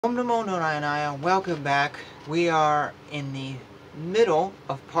Om Namo Narayana, welcome back. We are in the middle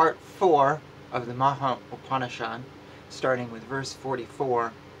of part 4 of the Maha Upanishad, starting with verse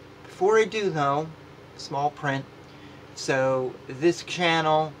 44. Before I do though, small print. So this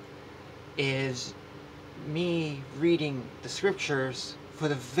channel is me reading the scriptures for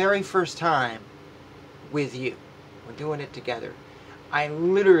the very first time with you. We're doing it together. I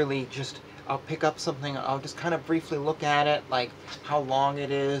literally I'll pick up something, I'll just kind of briefly look at it, like how long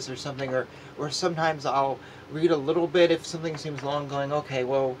it is or something, or sometimes I'll read a little bit if something seems long, going, okay,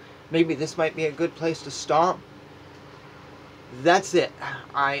 well, maybe this might be a good place to stop. That's it.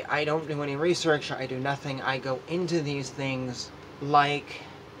 I don't do any research, I do nothing. I go into these things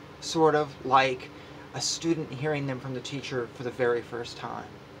sort of like a student hearing them from the teacher for the very first time.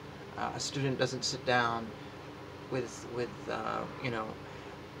 A student doesn't sit down with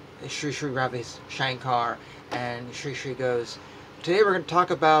Sri Sri Ravi Shankar, and Sri Sri goes, today we're going to talk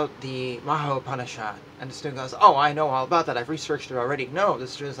about the Maha Upanishad. And the student goes, oh, I know all about that, I've researched it already. No, the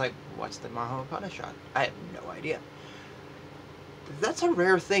student's like, what's the Maha Upanishad? I have no idea. That's a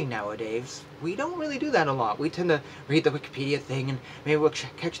rare thing nowadays. We don't really do that a lot. We tend to read the Wikipedia thing, and maybe we'll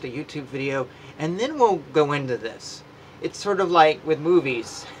catch the YouTube video, and then we'll go into this. It's sort of like with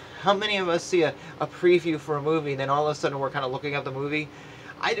movies. How many of us see a preview for a movie, then all of a sudden we're kind of looking at the movie?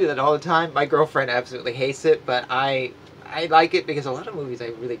 I do that all the time. My girlfriend absolutely hates it, but I like it because a lot of movies I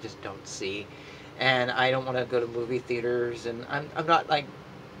really just don't see, and I don't want to go to movie theaters, and I'm not like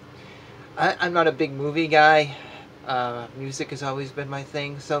I'm not a big movie guy. Music has always been my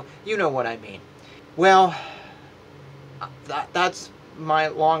thing, so you know what I mean. Well, that's my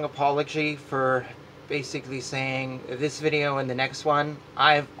long apology for basically saying this video and the next one.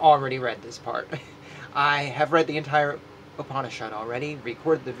 I've already read this part. I have read the entire Upanishad already,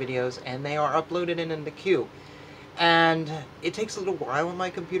 recorded the videos, and they are uploaded in the queue. And it takes a little while on my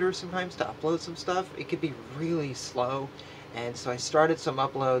computer sometimes to upload some stuff. It could be really slow, and so I started some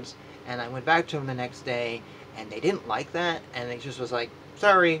uploads, and I went back to them the next day, and they didn't like that, and it just was like,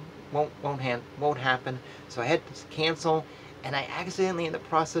 sorry, won't happen. So I had to cancel, and I accidentally in the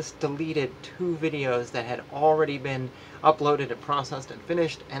process deleted 2 videos that had already been uploaded and processed and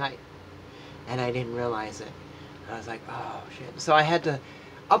finished, and I didn't realize it. I was like, oh shit. So I had to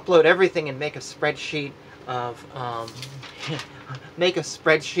upload everything and make a spreadsheet of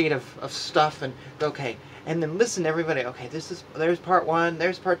stuff, and okay, and then listen to everybody. Okay, there's part 1,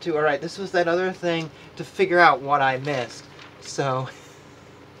 there's part 2. All right, this was that other thing, to figure out what I missed. So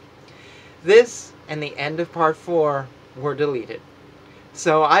this and the end of part 4 were deleted.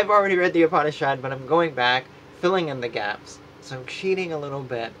 So I've already read the Upanishad, but I'm going back, filling in the gaps. So I'm cheating a little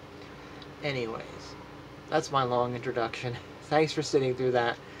bit. Anyways, that's my long introduction. Thanks for sitting through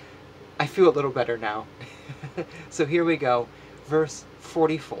that. I feel a little better now. So here we go. Verse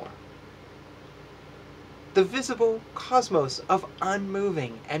 44. The visible cosmos of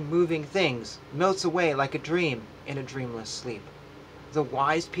unmoving and moving things melts away like a dream in a dreamless sleep. The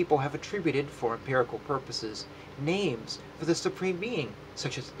wise people have attributed, for empirical purposes, names for the Supreme Being,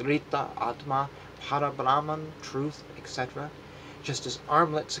 such as Rita, Atma, Parabrahman, Truth, etc., just as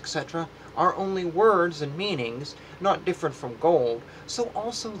armlets, etc., are only words and meanings, not different from gold, so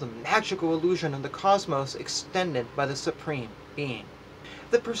also the magical illusion of the cosmos extended by the Supreme Being.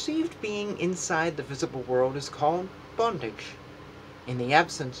 The perceived being inside the visible world is called bondage. In the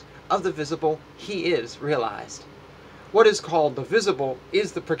absence of the visible, he is realized. What is called the visible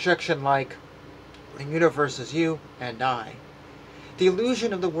is the projection like the universe is you and I. The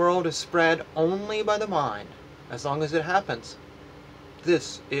illusion of the world is spread only by the mind, as long as it happens.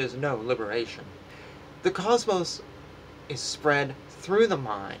 This is no liberation. The cosmos is spread through the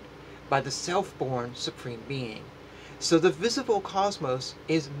mind by the self-born Supreme Being. So the visible cosmos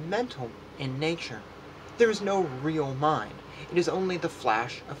is mental in nature. There is no real mind. It is only the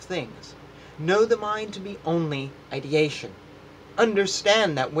flash of things. Know the mind to be only ideation.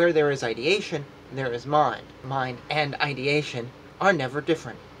 Understand that where there is ideation, there is mind. Mind and ideation are never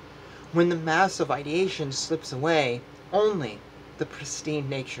different. When the mass of ideation slips away, only the pristine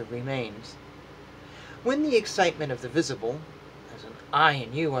nature remains. When the excitement of the visible, as in I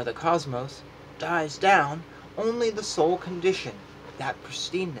and you are the cosmos, dies down, only the soul condition, that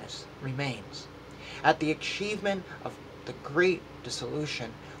pristineness, remains. At the achievement of the great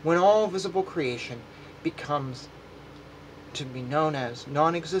dissolution, when all visible creation becomes to be known as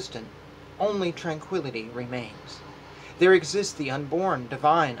non-existent, only tranquility remains. There exists the unborn,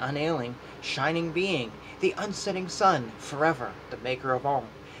 divine, unailing, shining being, the unsetting sun, forever, the maker of all,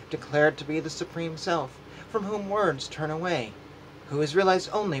 declared to be the Supreme Self, from whom words turn away, who is realized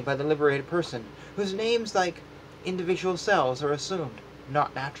only by the liberated person, whose names like individual cells are assumed,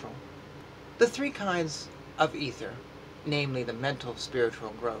 not natural. The three kinds of ether, namely the mental, spiritual,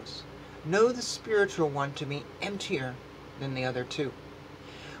 and gross, know the spiritual one to be emptier than the other two.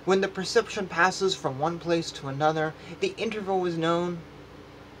 When the perception passes from one place to another, the interval is known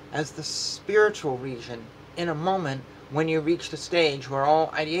as the spiritual region. In a moment, when you reach the stage where all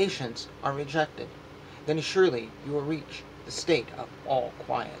ideations are rejected, then surely you will reach the state of all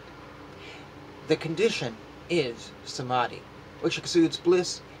quiet. The condition is samadhi, which exudes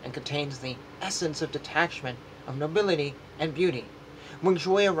bliss and contains the essence of detachment, of nobility and beauty. When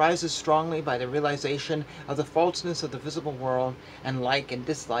joy arises strongly by the realization of the falseness of the visible world, and like and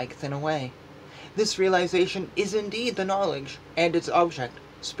dislike thin away. This realization is indeed the knowledge, and its object,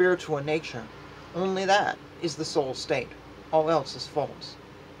 spiritual in nature. Only that is the soul state. All else is false.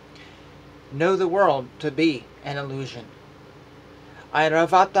 Know the world to be an illusion.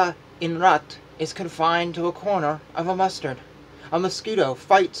 Ayurveda in Rat is confined to a corner of a mustard. A mosquito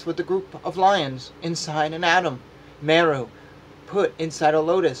fights with a group of lions inside an atom. Meru, put inside a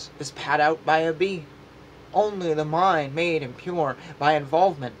lotus, is pad out by a bee. Only the mind made and pure by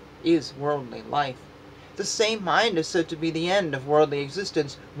involvement is worldly life. The same mind is said to be the end of worldly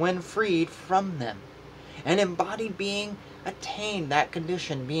existence when freed from them. An embodied being attained that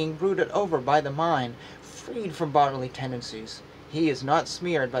condition, being brooded over by the mind, freed from bodily tendencies. He is not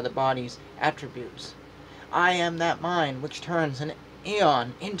smeared by the body's attributes. I am that mind which turns an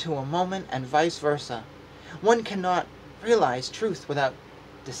aeon into a moment, and vice versa. One cannot realize truth without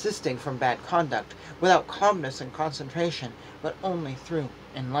desisting from bad conduct, without calmness and concentration, but only through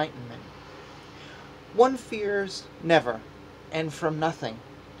enlightenment. One fears never, and from nothing,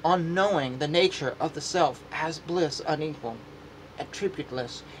 on knowing the nature of the self as bliss unequal,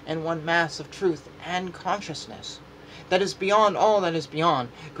 attributeless, and one mass of truth and consciousness, that is beyond all that is beyond,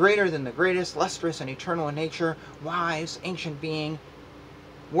 greater than the greatest, lustrous and eternal in nature, wise, ancient being,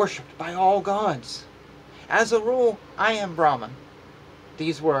 worshipped by all gods. As a rule, I am Brahman.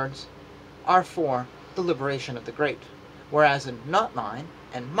 These words are for the liberation of the great, whereas in not mine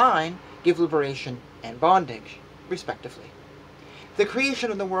and mine give liberation and bondage, respectively. The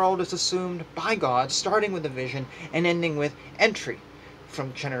creation of the world is assumed by God, starting with a vision and ending with entry,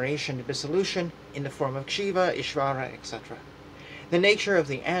 from generation to dissolution, in the form of Shiva, Ishvara, etc. The nature of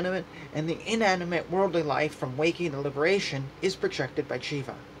the animate and the inanimate worldly life from waking to liberation is projected by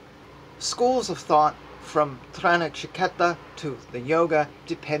Shiva. Schools of thought, from Tranakshiketa to the Yoga,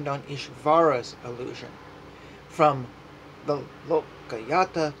 depend on Ishvara's illusion. From the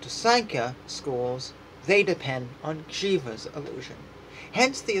Lokayata to Sankhya schools, they depend on Shiva's illusion.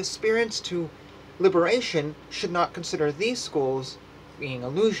 Hence, the aspirants to liberation should not consider these schools being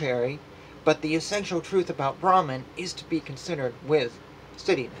illusory, but the essential truth about Brahman is to be considered with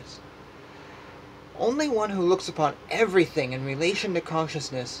steadiness. Only one who looks upon everything in relation to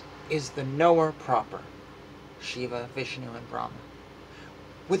consciousness is the knower proper, Shiva, Vishnu, and Brahma.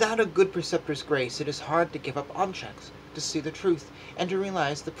 Without a good preceptor's grace, it is hard to give up objects, to see the truth, and to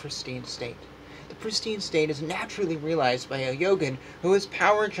realize the pristine state. The pristine state is naturally realized by a yogin who has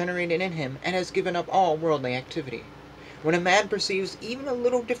power generated in him and has given up all worldly activity. When a man perceives even a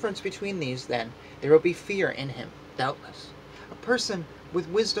little difference between these, then there will be fear in him, doubtless. A person with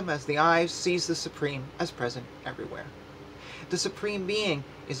wisdom as the eyes sees the Supreme as present everywhere. The Supreme Being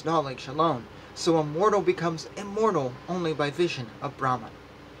is knowledge alone, so a mortal becomes immortal only by vision of Brahman.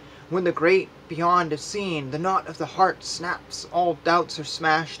 When the great beyond is seen, the knot of the heart snaps, all doubts are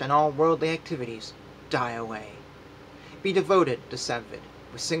smashed, and all worldly activities die away. Be devoted to Sattva,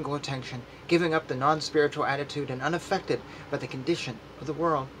 with single attention, giving up the non-spiritual attitude and unaffected by the condition of the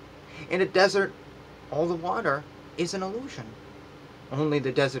world. In a desert, all the water is an illusion. Only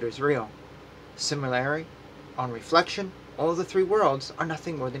the desert is real. Similarly, on reflection, all the three worlds are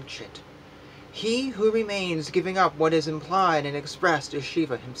nothing more than chit. He who remains giving up what is implied and expressed is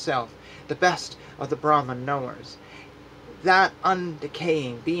Shiva himself, the best of the Brahman knowers. That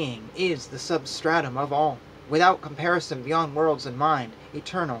undecaying being is the substratum of all, without comparison beyond worlds and mind,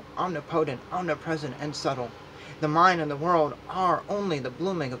 eternal, omnipotent, omnipresent, and subtle. The mind and the world are only the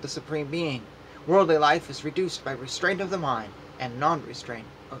blooming of the Supreme Being. Worldly life is reduced by restraint of the mind and non-restraint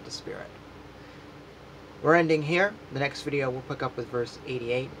of the spirit. We're ending here. The next video we'll pick up with verse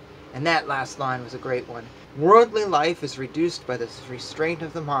 88. And that last line was a great one. Worldly life is reduced by the restraint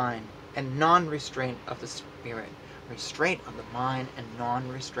of the mind and non-restraint of the spirit. Restraint of the mind and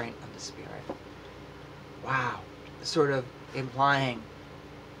non-restraint of the spirit. Wow. Sort of implying.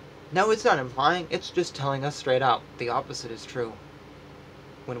 No, it's not implying. It's just telling us straight out. The opposite is true.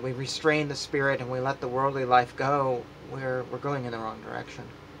 When we restrain the spirit and we let the worldly life go, we're going in the wrong direction.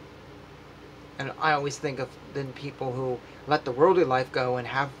 And I always think of then people who let the worldly life go and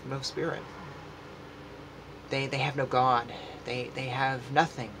have no spirit. They have no God. They have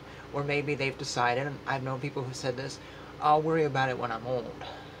nothing. Or maybe they've decided, and I've known people who said this, I'll worry about it when I'm old.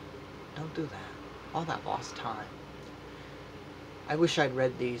 Don't do that. All that lost time. I wish I'd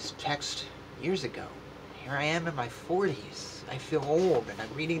read these texts years ago. Here I am in my 40s. I feel old, and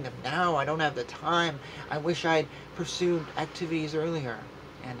I'm reading them now. I don't have the time. I wish I'd pursued activities earlier,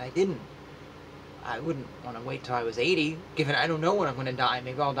 and I didn't. I wouldn't want to wait till I was 80, given I don't know when I'm going to die.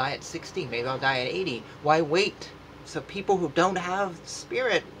 Maybe I'll die at 60. Maybe I'll die at 80. Why wait? So people who don't have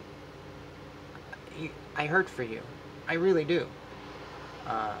spirit, I hurt for you. I really do.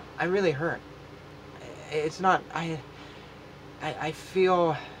 I really hurt. It's not... I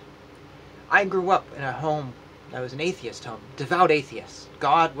feel... I grew up in a home that was an atheist home. Devout atheist.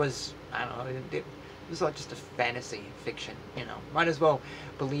 God was... I don't know. It was like just a fantasy fiction, you know. Might as well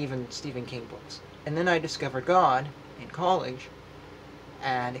believe in Stephen King books. And then I discovered God in college,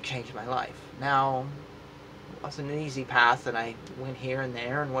 and it changed my life. Now, it wasn't an easy path, and I went here and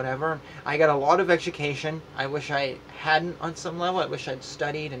there and whatever. I got a lot of education. I wish I hadn't on some level. I wish I'd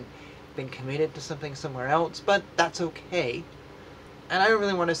studied and been committed to something somewhere else, but that's okay. And I don't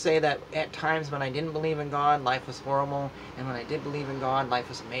really want to say that at times when I didn't believe in God, life was horrible, and when I did believe in God, life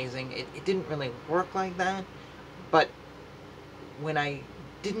was amazing. It didn't really work like that, but when I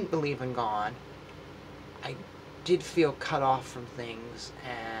didn't believe in God, I did feel cut off from things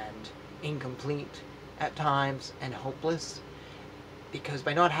and incomplete at times and hopeless, because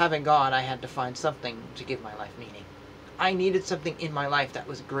by not having God, I had to find something to give my life meaning. I needed something in my life that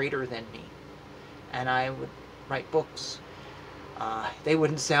was greater than me, and I would write books. They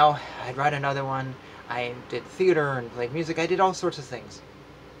wouldn't sell. I'd write another one. I did theater and played music. I did all sorts of things.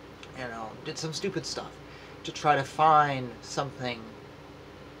 You know, did some stupid stuff to try to find something.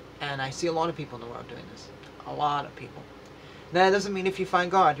 And I see a lot of people in the world doing this. A lot of people. Now, that doesn't mean if you find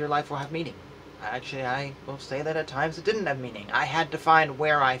God, your life will have meaning. Actually, I will say that at times it didn't have meaning. I had to find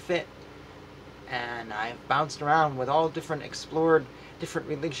where I fit. And I've bounced around with all different, explored different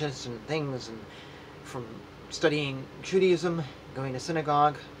religions and things. And from studying Judaism, going to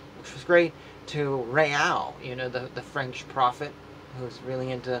synagogue, which was great, to Royal, you know, the French prophet who's really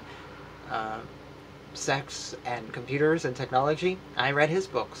into sex and computers and technology. I read his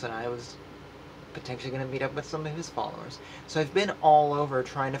books, and I was potentially going to meet up with some of his followers. So I've been all over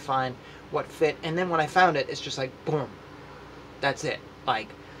trying to find what fit, and then when I found it, it's just like, boom, that's it. Like,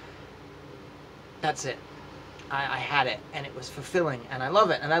 that's it. I had it, and it was fulfilling, and I love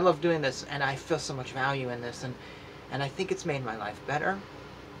it, and I love doing this, and I feel so much value in this, and I think it's made my life better.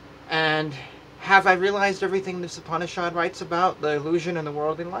 And have I realized everything this Upanishad writes about, the illusion in the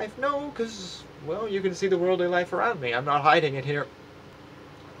worldly life? No, because, well, you can see the worldly life around me. I'm not hiding it here.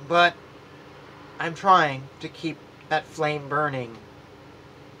 But I'm trying to keep that flame burning,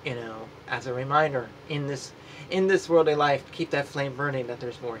 you know, as a reminder in this worldly life, keep that flame burning that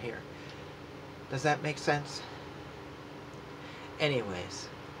there's more here. Does that make sense? Anyways,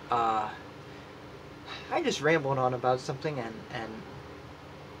 I just rambled on about something and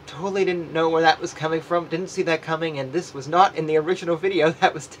totally didn't know where that was coming from, didn't see that coming, and this was not in the original video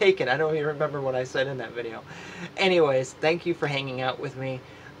that was taken. I don't even remember what I said in that video. Anyways, thank you for hanging out with me.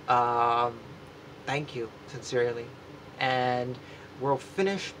 Thank you, sincerely. And we'll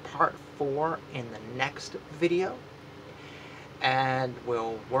finish part 4 in the next video. And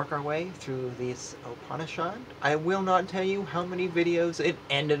we'll work our way through this Upanishad. I will not tell you how many videos it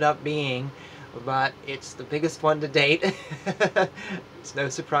ended up being, but it's the biggest one to date. It's no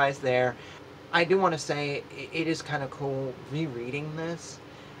surprise there. I do want to say it is kind of cool rereading this.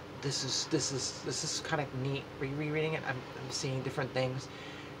 This is kind of neat rereading it. I'm seeing different things,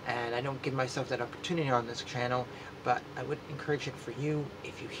 and I don't give myself that opportunity on this channel, but I would encourage it for you.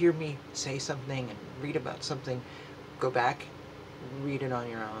 If you hear me say something and read about something, go back, read it on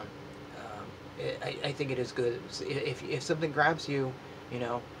your own. I think it is good. If something grabs you, you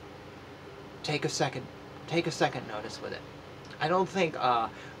know, take a second notice with it. I don't think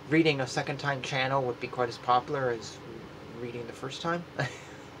reading a second time channel would be quite as popular as reading the first time.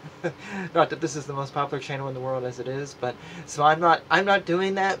 Not that this is the most popular channel in the world as it is, but so I'm not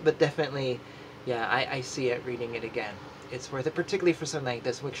doing that, but definitely, yeah, I see it reading it again. It's worth it, particularly for something like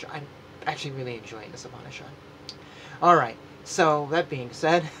this, which I'm actually really enjoying this Upanishad. Alright, so that being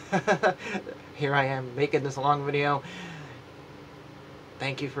said, here I am making this long video.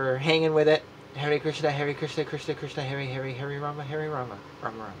 Thank you for hanging with it. Hare Krishna, Krishna Krishna, Hare Hare, Hare Rama, Rama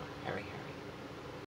Rama, Hare Hare.